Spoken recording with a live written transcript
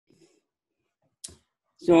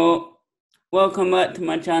So, welcome back to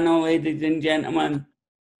my channel, ladies and gentlemen.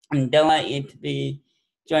 I'm delighted to be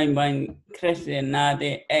joined by Christian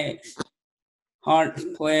Nade, ex-Hearts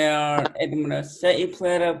player, Edinburgh City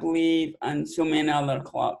player, I believe, and so many other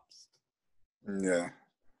clubs. Yeah.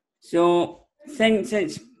 So, since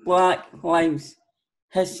it's Black Lives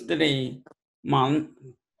History Month,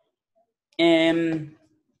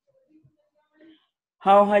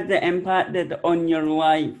 how has it impacted on your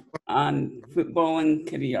life and footballing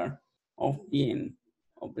career of being,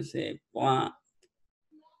 obviously, Black?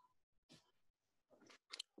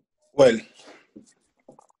 Well,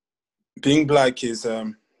 being Black is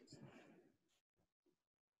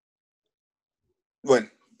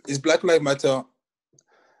is Black Lives Matter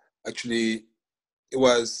actually? It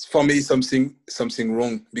was for me something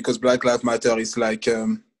wrong, because Black Lives Matter is like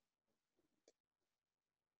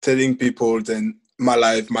telling people then my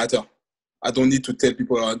life matter. I don't need to tell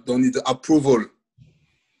people. I don't need the approval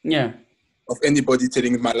Yeah. of anybody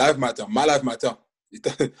telling my life matter. My life matter.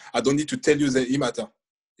 I don't need to tell you that it matter.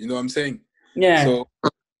 You know what I'm saying? Yeah. So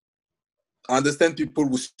I understand people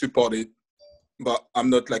who support it, but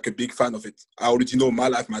I'm not like a big fan of it. I already know my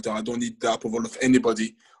life matter. I don't need the approval of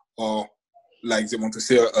anybody, or like they want to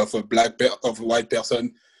say of a white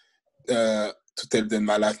person to tell them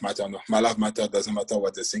my life matter. No, my life matter doesn't matter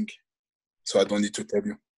what they think. So I don't need to tell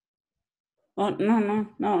you. Oh, no,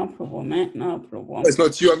 not a problem, mate. Not a problem. It's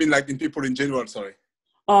not you. I mean, like in people in general. Sorry.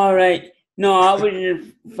 All right. No, I was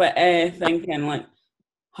just thinking, like,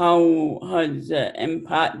 how has it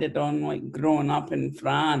impacted on, like, growing up in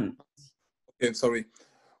France? Okay, sorry.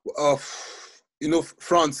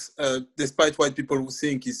 France, despite what people will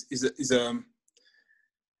think, is a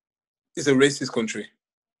racist country.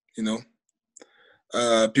 You know,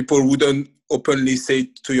 people wouldn't openly say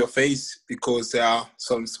it to your face because there are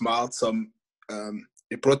some smart, some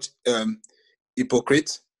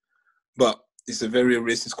hypocrites, but it's a very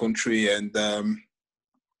racist country, and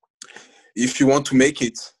if you want to make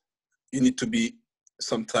it, you need to be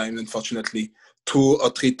sometimes, unfortunately, 2 or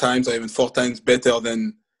 3 times or even 4 times better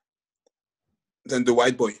than the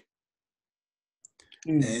white boy.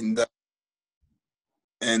 And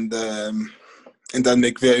that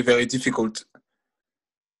make very, very difficult.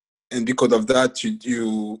 And because of that,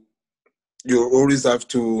 you always have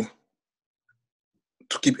to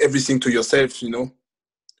keep everything to yourself,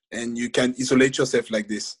 and you can isolate yourself like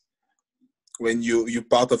this when you're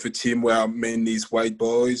part of a team where mainly is white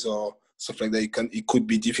boys or stuff like that. It could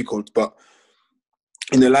be difficult. But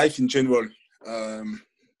in a life in general,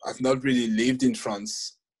 I've not really lived in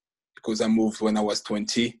France because I moved when I was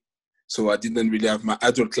 20, so I didn't really have my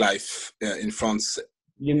adult life in France.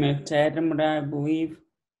 You moved to Edinburgh, I believe.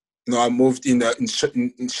 No, I moved in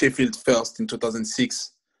Sheffield first in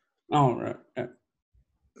 2006. Oh, right.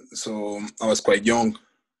 So I was quite young,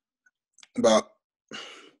 but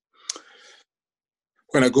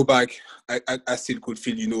when I go back, I still could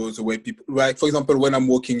feel, the way people, like, for example, when I'm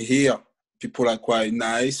working here, people are quite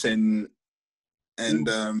nice, and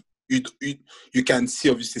you can see,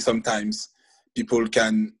 obviously, sometimes people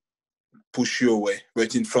can push you away.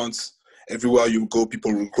 But in France, everywhere you go,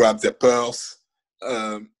 people will grab their purse.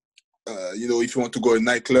 If you want to go to a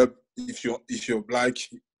nightclub, if you're Black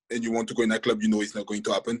and you want to go to a nightclub, it's not going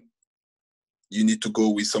to happen. You need to go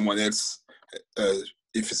with someone else.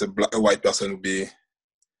 If it's a white person, it'd be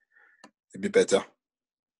better.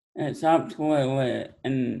 It's absolutely,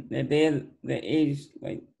 and the age,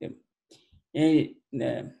 like, the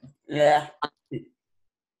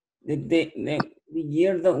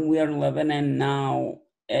year that we're living in now,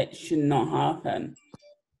 it should not happen.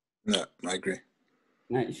 Yeah, I agree.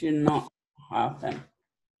 It should not happen.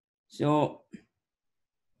 So,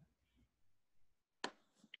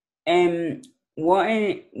 what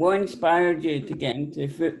inspired you to get into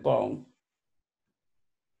football?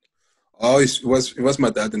 Oh, it was my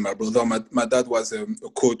dad and my brother. My dad was a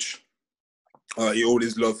coach. He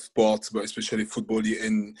always loved sports, but especially football,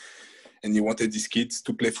 and he wanted his kids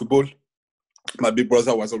to play football. My big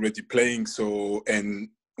brother was already playing, and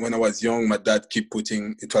when I was young, my dad kept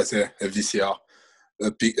putting, it was a VCR,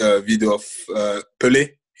 a video of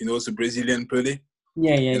Pelé, the Brazilian Pelé.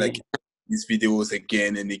 Yeah. And I kept these videos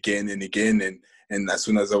again and again and again, and as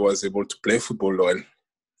soon as I was able to play football, well,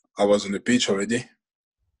 I was on the pitch already.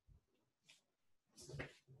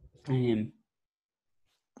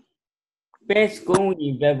 Best goal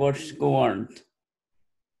you've ever scored?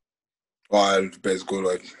 Well, best goal,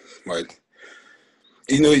 well,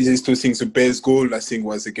 there's 2 things. The best goal, I think,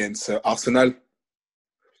 was against Arsenal.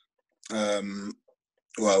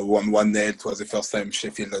 Well, 1-0 was the first time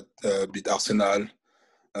Sheffield beat Arsenal.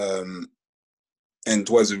 and it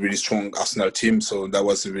was a really strong Arsenal team. So that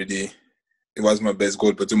was it was my best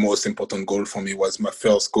goal. But the most important goal for me was my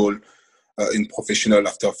first goal in professional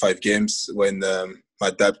after 5 games when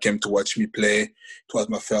my dad came to watch me play. It was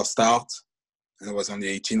my first start. And I was only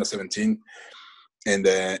 18 or 17. And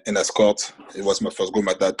I scored. It was my first goal.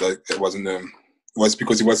 My dad, it was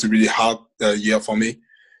because it was a really hard year for me.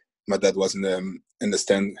 My dad wasn't in the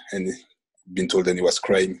stand and been told that he was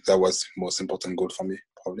crying. That was the most important goal for me,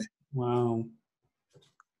 probably. Wow.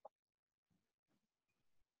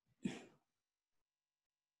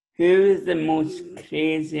 Who is the most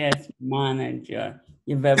craziest manager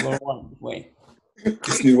you've ever worked with?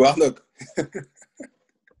 It's Neil Warnock.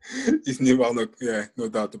 It's Neil Warnock. Yeah, no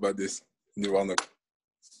doubt about this. Neil Warnock.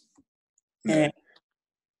 Yeah.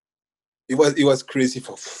 It was crazy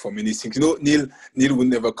for many things. You know, Neil would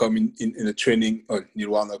never come in a training, or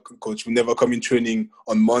Neil Warnock, coach, would never come in training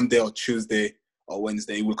on Monday or Tuesday or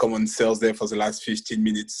Wednesday. He would come on Thursday for the last 15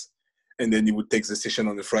 minutes, and then he would take the session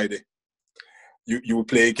on the Friday. You would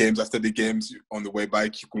play games after the games. On the way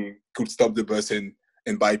back, you could stop the bus and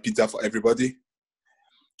buy pizza for everybody.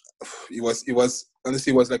 It was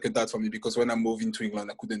honestly, it was like a dad for me, because when I moved into England,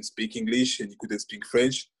 I couldn't speak English and he couldn't speak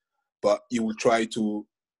French, but he would try to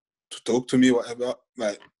talk to me, whatever,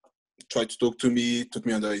 like try to talk to me, took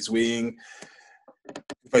me under his wing,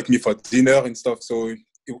 invite me for dinner and stuff. So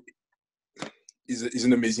he's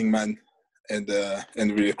an amazing man, and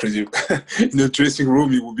really crazy. In the dressing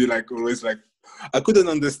room, he would be like always like, I couldn't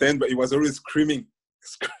understand, but he was always screaming,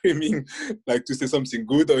 like to say something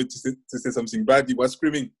good or to say something bad. He was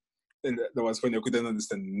screaming, and that was funny. I couldn't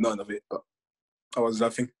understand none of it, but I was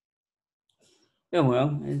laughing. Oh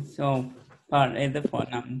well, it's all part of the fun,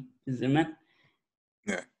 I'm presuming.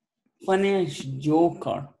 Yeah. Funniest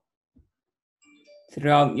joker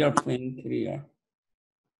throughout your playing career?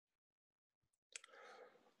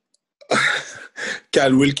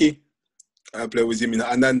 Cal Wilkie, I play with him in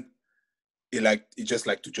Annan. He just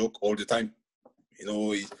liked to joke all the time. You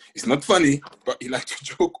know, he's not funny, but he liked to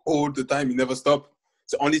joke all the time. He never stopped.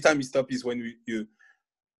 The only time he stopped is when you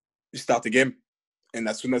start a game, and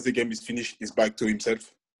as soon as the game is finished, he's back to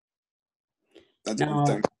himself. That's the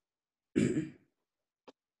only time.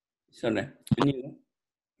 Sorry.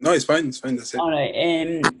 No, it's fine. It's fine. That's it. All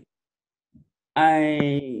right.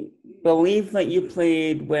 I believe that you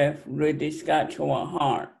played with Rudy Scatchell at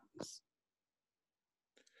Hearts.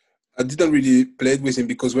 I didn't really play with him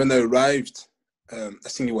because when I arrived, I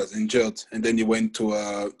think he was injured, and then he went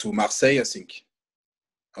to Marseille, I think,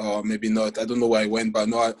 or maybe not. I don't know where he went, but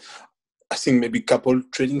no, I think maybe a couple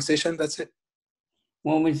training sessions. That's it.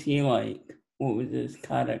 What was he like? What was his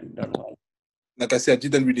character like? Like I said, I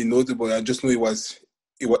didn't really know the boy. I just know he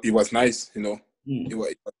was nice, you know.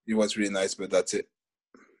 He was really nice, but that's it.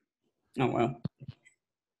 Oh well.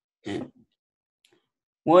 Yeah.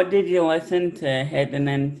 What did you listen to heading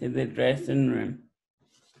into the dressing room?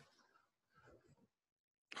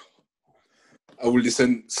 I will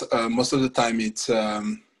listen most of the time. It's how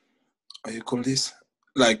you call this,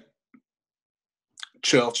 like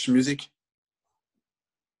church music.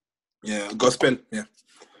 Yeah, gospel. Yeah.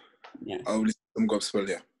 I will listen to some gospel.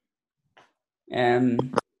 Yeah.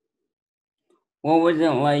 What was it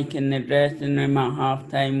like in the dressing room at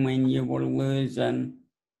halftime when you were losing?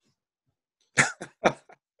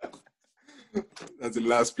 That's the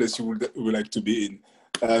last place you would like to be in.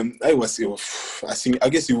 I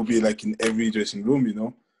guess it would be like in every dressing room, you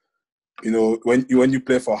know. You know, when you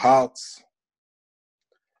play for Hearts,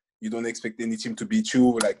 you don't expect any team to beat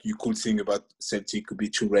you. Like, you could sing about Celtic could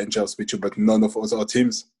beat you, Rangers beat you, but none of us are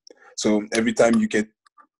teams. So every time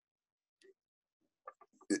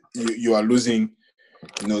you are losing,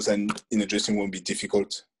 you know, then in the dressing room be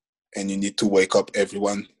difficult, and you need to wake up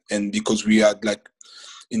everyone. And because we had like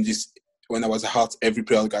in this, when I was at Hearts, every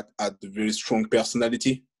player had a very strong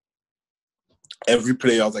personality. Every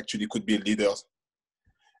player actually could be a leader.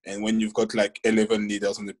 And when you've got like 11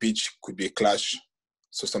 leaders on the pitch, could be a clash.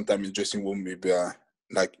 So sometimes in the dressing room, maybe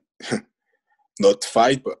like not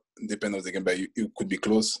fight, but depending on the game, but you could be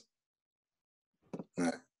close.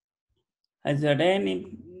 Yeah. Has there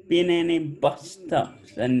been any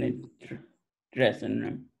bust-ups in the dressing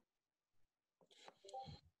room?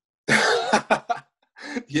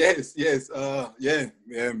 Yes. Yeah.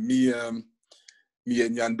 Me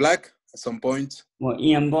and Jan Black at some point. What,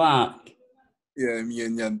 Ian Black? Yeah, me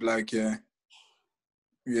and Jan Black. Yeah,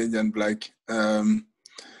 me and Jan Black.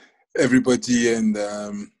 Everybody and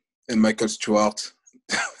Michael Stewart.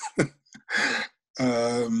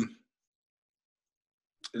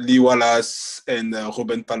 Lee Wallace and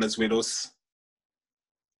Ruben Palazuelos.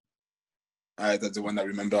 That's the one I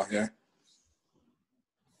remember. Yeah.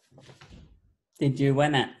 Did you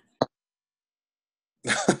win it?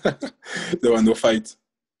 There was no fight.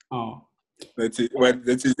 Oh, That's it. Well,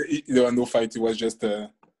 that's it. There was no fight. It was just all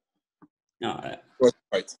right. it was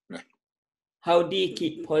a fight. Yeah. How do you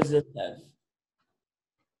keep positive?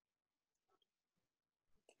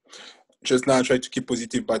 Just now, I try to keep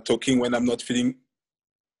positive by talking when I'm not feeling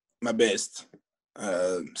my best,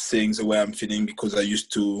 saying the way I'm feeling, because I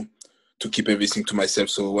used to keep everything to myself.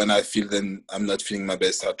 So when I feel then I'm not feeling my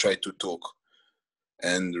best, I try to talk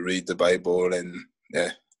and read the Bible and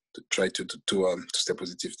to try to stay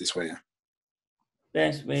positive this way. Yeah.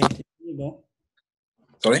 Best way to be, though.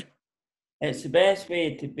 Sorry? It's the best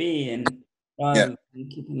way to be, and rather than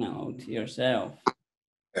keeping it all to yourself.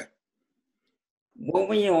 Yeah. What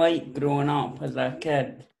were you like growing up as a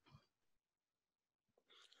kid?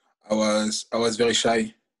 I was very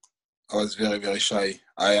shy. I was very, very shy.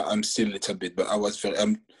 I'm still a little bit, but I was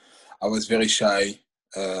very shy.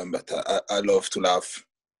 But I love to laugh.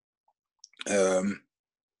 And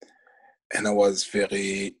I was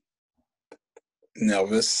very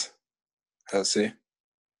nervous, I'll say.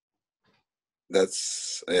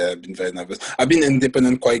 I've been very nervous. I've been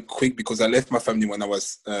independent quite quick because I left my family when I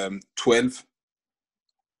was 12.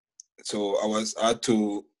 So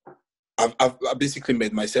I basically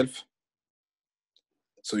made myself.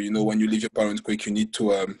 So, when you leave your parents quick, you need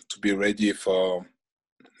to be ready for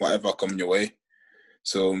whatever come your way.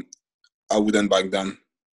 So I wouldn't back down.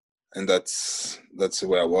 And that's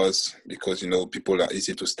where I was, because, people are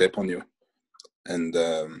easy to step on you. And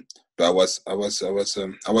but I was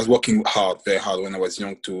working hard, very hard when I was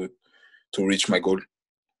young to reach my goal.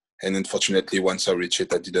 And unfortunately, once I reached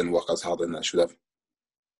it, I didn't work as hard as I should have.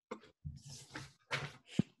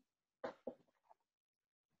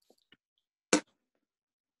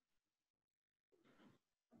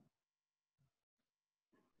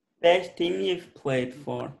 Best team you've played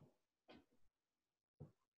for?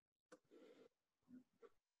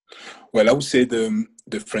 Well, I would say the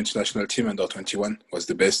French national team under 21 was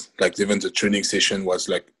the best. Like, even the training session was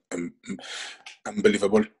like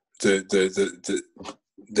unbelievable. The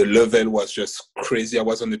level was just crazy. I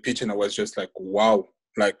was on the pitch and I was just like, wow,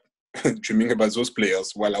 like dreaming about those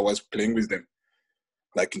players while I was playing with them.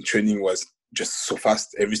 Like, in training was just so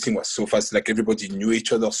fast. Everything was so fast. Like, everybody knew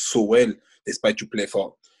each other so well, despite you play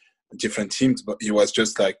for different teams. But it was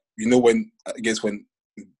just like, when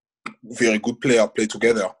very good players play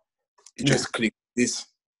together, it just clicked this,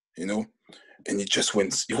 and it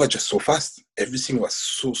was just so fast. Everything was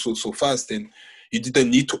so fast, and you didn't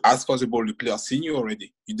need to ask for the ball. The player seen you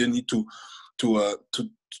already. You didn't need to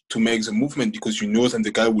make the movement, because then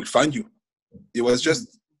the guy will find you. It was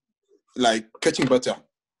just like catching butter,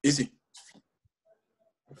 easy.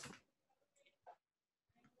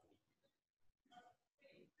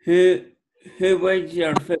 Who was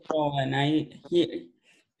your footballing?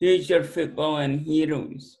 Who's your footballing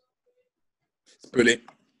heroes? Pelé.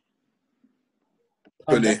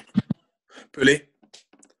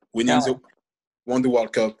 Winning won the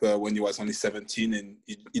World Cup when he was only 17, and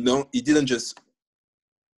he didn't just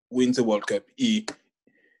win the World Cup. He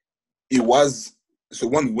was the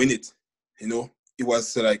one who win it. He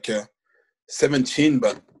was like 17,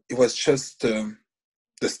 but it was just the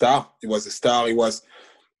star. He was the star. He was,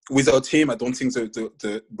 without him, I don't think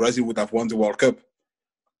the Brazil would have won the World Cup.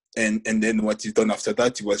 And then what he's done after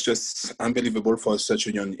that, it was just unbelievable for such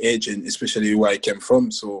a young age, and especially where I came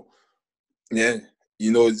from. So, yeah,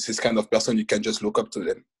 it's this kind of person you can just look up to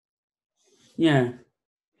them. Yeah.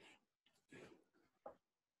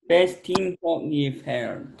 Best team talk you've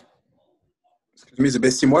heard? Excuse me, the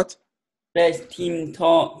best team what? Best team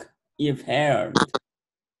talk you've heard?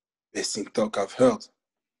 Best team talk I've heard.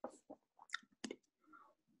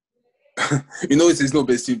 There's no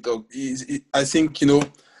best team talk. I think,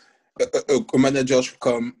 a manager should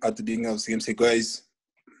come at the beginning of the game and say, guys,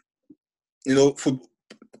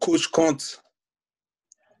 coach can't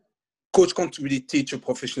really teach a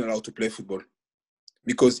professional how to play football,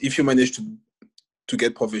 because if you manage to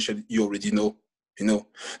get professional, you already know.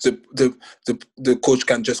 The coach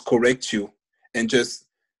can just correct you, and just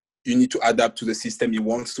you need to adapt to the system he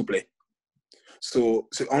wants to play. So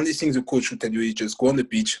the only thing the coach will tell you is just go on the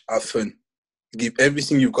pitch, have fun, give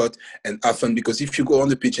everything you got, and have fun. Because if you go on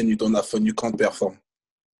the pitch and you don't have fun, you can't perform.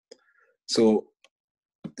 So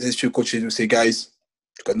there's few coaches who say, guys,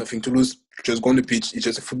 you got nothing to lose. Just go on the pitch. It's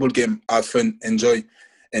just a football game. Have fun, enjoy.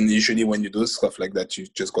 And usually when you do stuff like that, you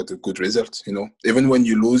just got a good result. Even when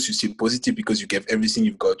you lose, you see positive, because you gave everything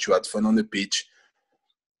you've got. You had fun on the pitch,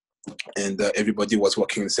 and everybody was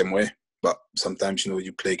working the same way. But sometimes,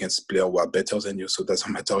 you play against players who are better than you, so it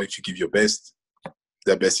doesn't matter if you give your best.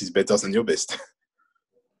 Their best is better than your best.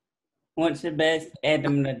 What's the best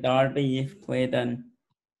Edinburgh derby you've played in?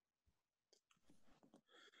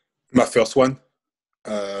 My first one,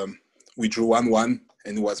 we drew 1-1,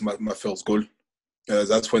 and it was my first goal.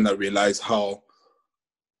 That's when I realized how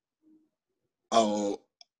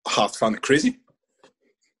hard fun crazy.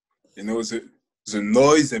 You know, the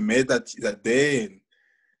noise they made that day,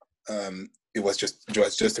 and it was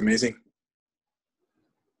just amazing.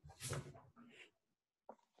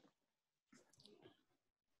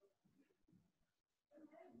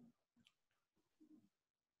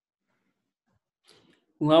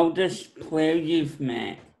 Loudest player you've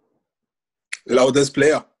met? Loudest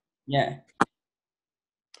player. Yeah.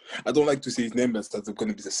 I don't like to say his name, but that's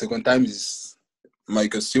going to be the second time. Is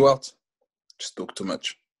Michael Stewart. Just talk too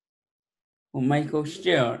much. Well, Michael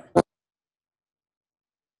Stewart.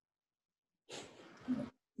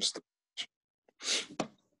 Just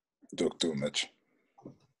talk too much.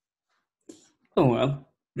 Oh well.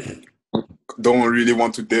 Don't really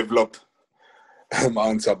want to develop my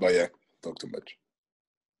answer, but yeah, talk too much.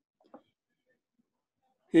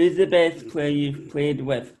 Who's the best player you've played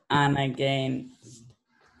with and against?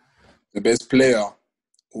 The best player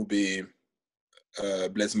will be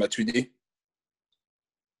Blaise Matuidi.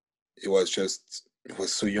 He was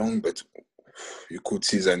so young, but you could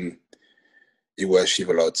see that he will achieve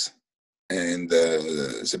a lot. And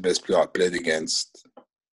the best player I played against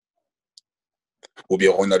will be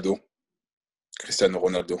Ronaldo, Cristiano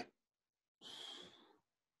Ronaldo.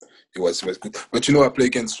 It was good. But you know, I play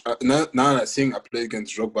against now I think I play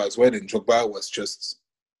against Drogba as well, and Drogba was just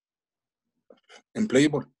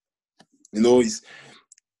unplayable. You know,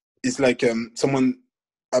 it's like someone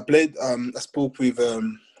I spoke with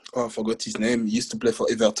I forgot his name. He used to play for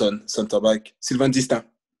Everton, centre back, Sylvain Distin.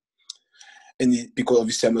 And because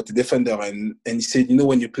obviously I'm not a defender, and he said, you know,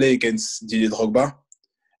 when you play against Didier Drogba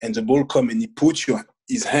and the ball come and he puts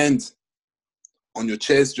his hand on your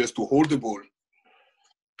chest just to hold the ball,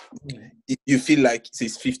 you feel like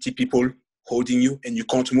there's 50 people holding you and you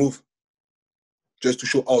can't move. Just to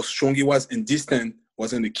show how strong he was. And Distin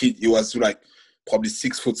wasn't a kid. He was like probably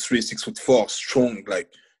 6'3", 6'4", strong,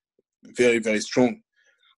 like very, very strong.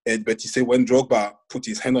 But he said when Drogba put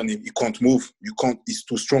his hand on him, he can't move. He's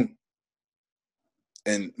too strong.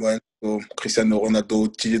 And well, so Cristiano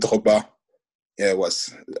Ronaldo, Didier Drogba, yeah,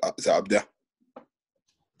 was up there.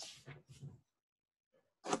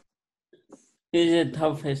 Who's the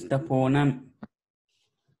toughest opponent?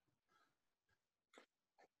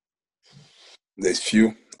 There's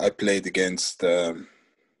few. I played against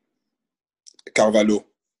Carvalho.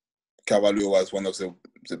 Carvalho was one of the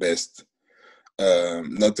best.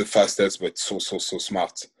 Not the fastest, but so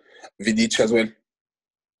smart. Vidic as well.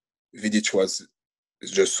 Vidic was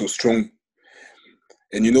just so strong.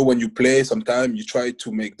 And you know, when you play, sometimes you try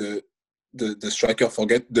to make the striker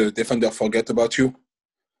the defender forget about you.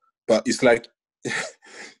 But it's like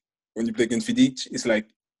when you play against Vidic, it's like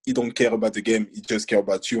he don't care about the game. He just care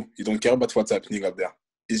about you. He don't care about what's happening up there.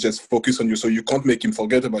 He's just focused on you. So you can't make him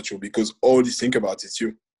forget about you because all he think about is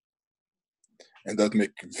you. And that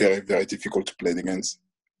makes it very, very difficult to play against.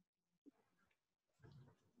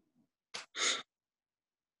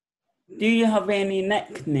 Do you have any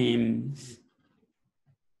nicknames?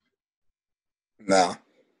 Nah.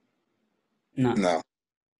 No. No.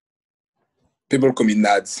 People call me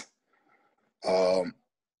Nads.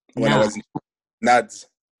 When I was in Nads.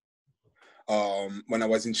 When I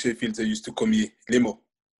was in Sheffield, they used to call me Limo.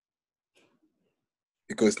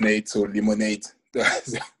 Because nade, so lemonade.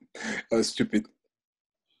 That was stupid.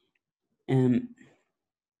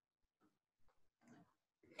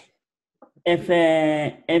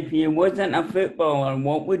 If you wasn't a footballer,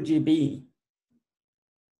 what would you be?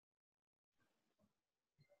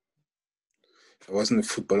 If I wasn't a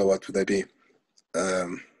footballer, what would I be?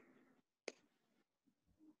 I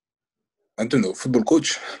don't know, football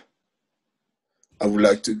coach. I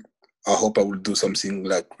hope I will do something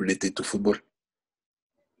like related to football.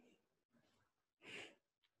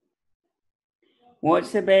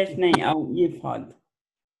 What's the best night out you've had?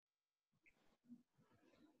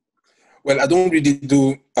 Well, I don't really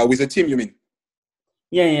do with a team, you mean?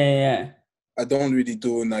 Yeah. I don't really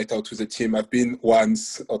do a night out with a team. I've been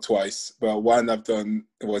once or twice, but one I've done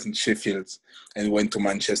was in Sheffield and went to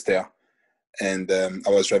Manchester. And I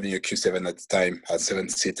was driving a Q7 at the time, a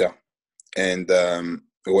 7-seater. And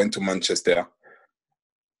we went to Manchester.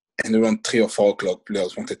 And around 3 or 4 o'clock,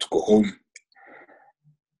 players wanted to go home.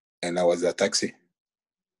 And I was a taxi.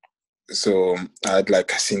 So I had I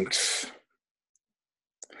think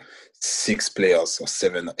 6 players or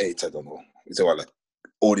 7 or 8, I don't know. They were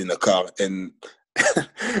all in a car. And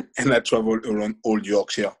and I traveled around all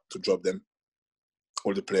Yorkshire to drop them,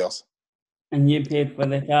 all the players. And you paid for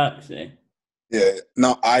the taxi? Yeah.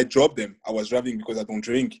 Now I dropped them. I was driving because I don't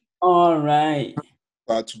drink. All right.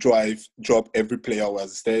 But to drop every player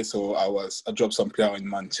was there. So I dropped some player in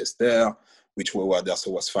Manchester, which were there,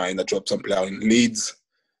 so was fine. I dropped some player in Leeds.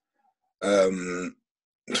 I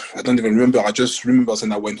don't even remember. I just remember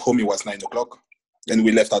when I went home, it was 9:00. And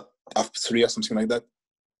we left at 3:30 or something like that.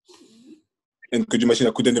 And could you imagine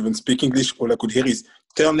I couldn't even speak English? All I could hear is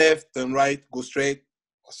turn left, turn right, go straight.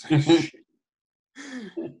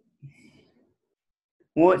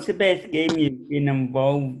 What's the best game you've been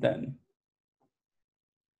involved in?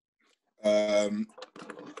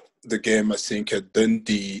 The game, I think,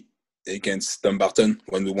 Dundee against Dumbarton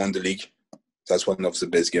when we won the league. That's one of the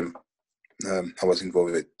best games I was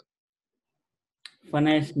involved with.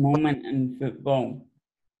 Funniest moment in football?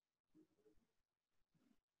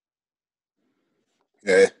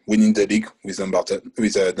 Yeah, winning the league with Dumbarton,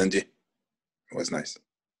 with Dundee. It was nice.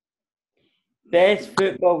 Best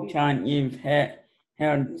football chant you've heard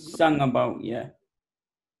sung about you?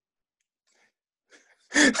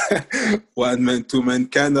 One man, two men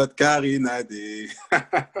cannot carry nade.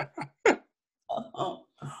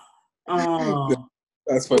 Oh,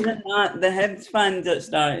 That's funny. wasn't that the Hibs fans that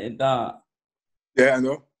started that? Yeah, I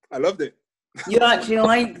know. I loved it. You actually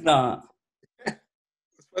like that?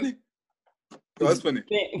 It's funny. It was funny.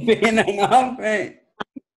 Fair enough, right?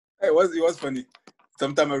 It was funny.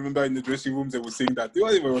 Sometimes I remember in the dressing rooms they would sing that.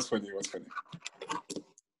 It was funny. It was funny.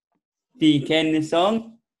 Do you ken the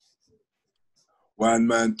song? One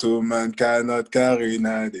man, two man cannot carry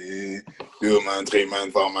nade. 2 man, 3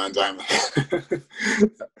 man, 4 man, 5 man.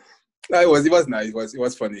 It was nice. It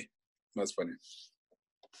was funny. It was funny.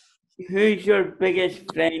 Who's your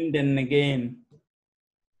biggest friend in the game?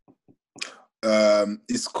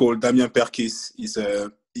 It's called Damien Perkis. He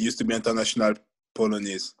used to be international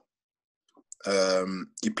Polonese.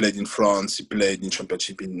 He played in France. He played in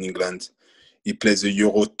Championship in England. He plays the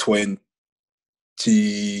Euro 20.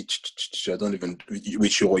 I don't even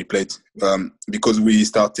which Euro he played. Because we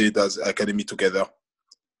started as academy together.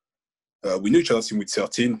 We knew each other since we were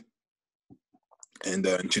 13, and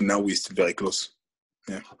until now we're still very close.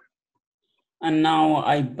 Yeah. And now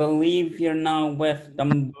I believe you're now with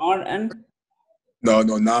Dumbarton. No.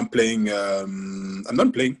 Now I'm playing. I'm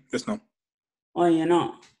not playing just now. Oh, you're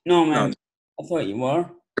not? No, man. No. I thought you were.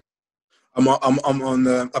 I'm on.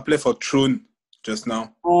 I play for Troon just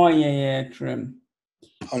now. Oh, yeah, true.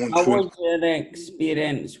 I'm on How Troon. was your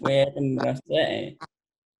experience with Edinburgh City?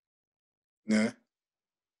 Yeah.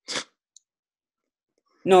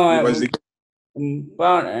 No, it was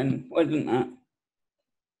Dumbarton, wasn't it?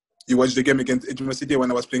 You watched the game against Edinburgh City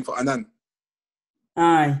when I was playing for Annan.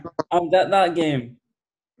 Aye, I was at that game.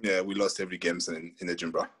 Yeah, we lost every game in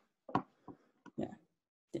Edinburgh. Yeah.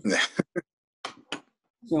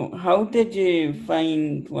 So how did you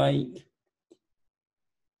find, like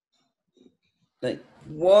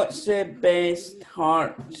what's the best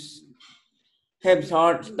Hibs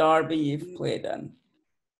Hearts derby you've played in?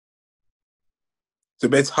 The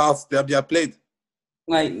best Hearts derby I played?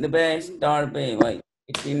 Like the best derby, like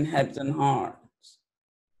between Hibs and Hearts?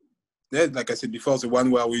 Yeah, like I said before, the one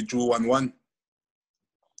where we drew 1-1.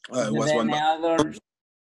 Is Was there one. any others?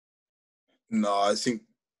 No, I think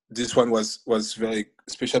this one was very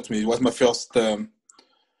special to me. It was my first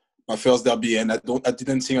derby, and I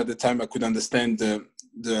didn't think at the time I could understand I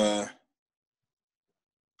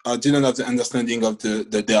didn't have the understanding of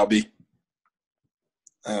the derby.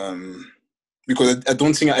 Because I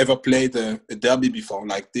don't think I ever played a derby before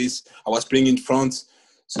like this. I was playing in France,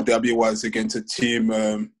 so derby was against a team.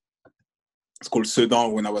 It's called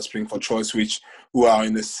Sedan when I was playing for Choice, who are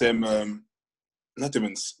in the same. Not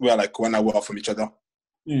even, we are like 1 hour from each other.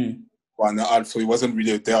 1.5, so it wasn't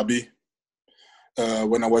really a derby.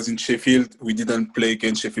 When I was in Sheffield, we didn't play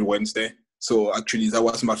against Sheffield Wednesday. So actually, that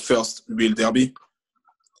was my first real derby.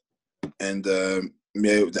 And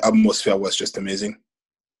the atmosphere was just amazing.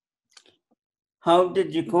 How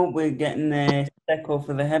did you cope with getting the stickle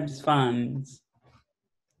for the Hibs fans?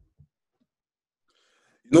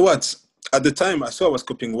 You know what? At the time, I saw I was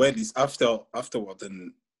coping well. Is afterward,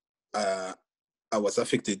 and I was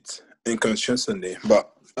affected inconsciously.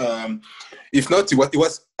 But if not, it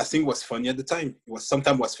was I think was funny at the time. It was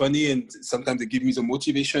sometimes funny, and sometimes they give me the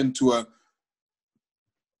motivation to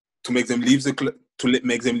make them leave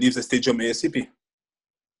make them leave the stadium ASAP.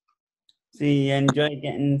 So you enjoy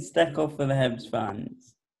getting stickle for the Hibs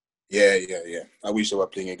fans? Yeah. I wish I was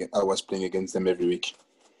playing again. I was playing against them every week.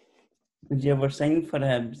 Would you ever sing for the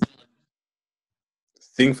Hibs?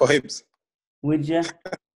 Sing for Hibs? Would you?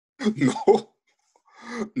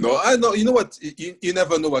 No. I know. You know what? You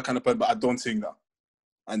never know what kind of person, but I don't sing that.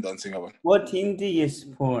 I don't think I will. What team do you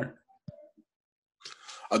support?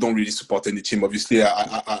 I don't really support any team. Obviously,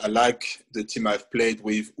 I like the team I've played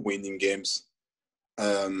with winning games.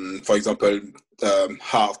 For example,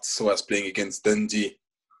 Hearts was playing against Dundee,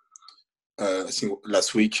 I think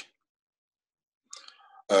last week.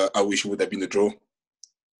 I wish it would have been a draw,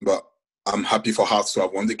 but I'm happy for Hearts to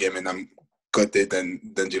have won the game, and I'm gutted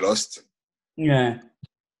and Dundee lost. Yeah.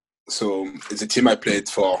 So it's a team I played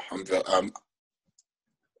for.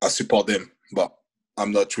 I support them, but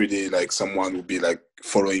I'm not really like someone who'll be like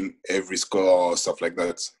following every score or stuff like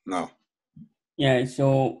that. No. Yeah,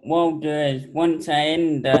 so what I'll do is once I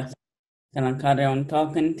end this, can I carry on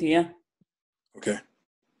talking to you? Okay.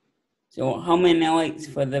 So how many likes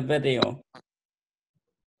for the video?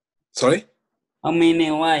 Sorry? How many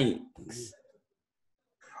likes?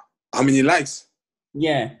 How many likes?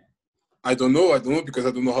 Yeah, I don't know because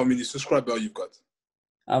I don't know how many subscribers you've got.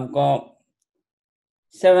 I've got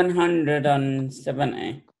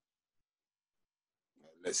 770.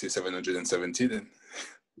 Let's say 770 then.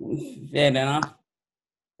 Fair enough.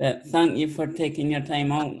 But thank you for taking your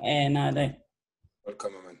time out, Nade.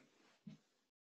 Welcome, man.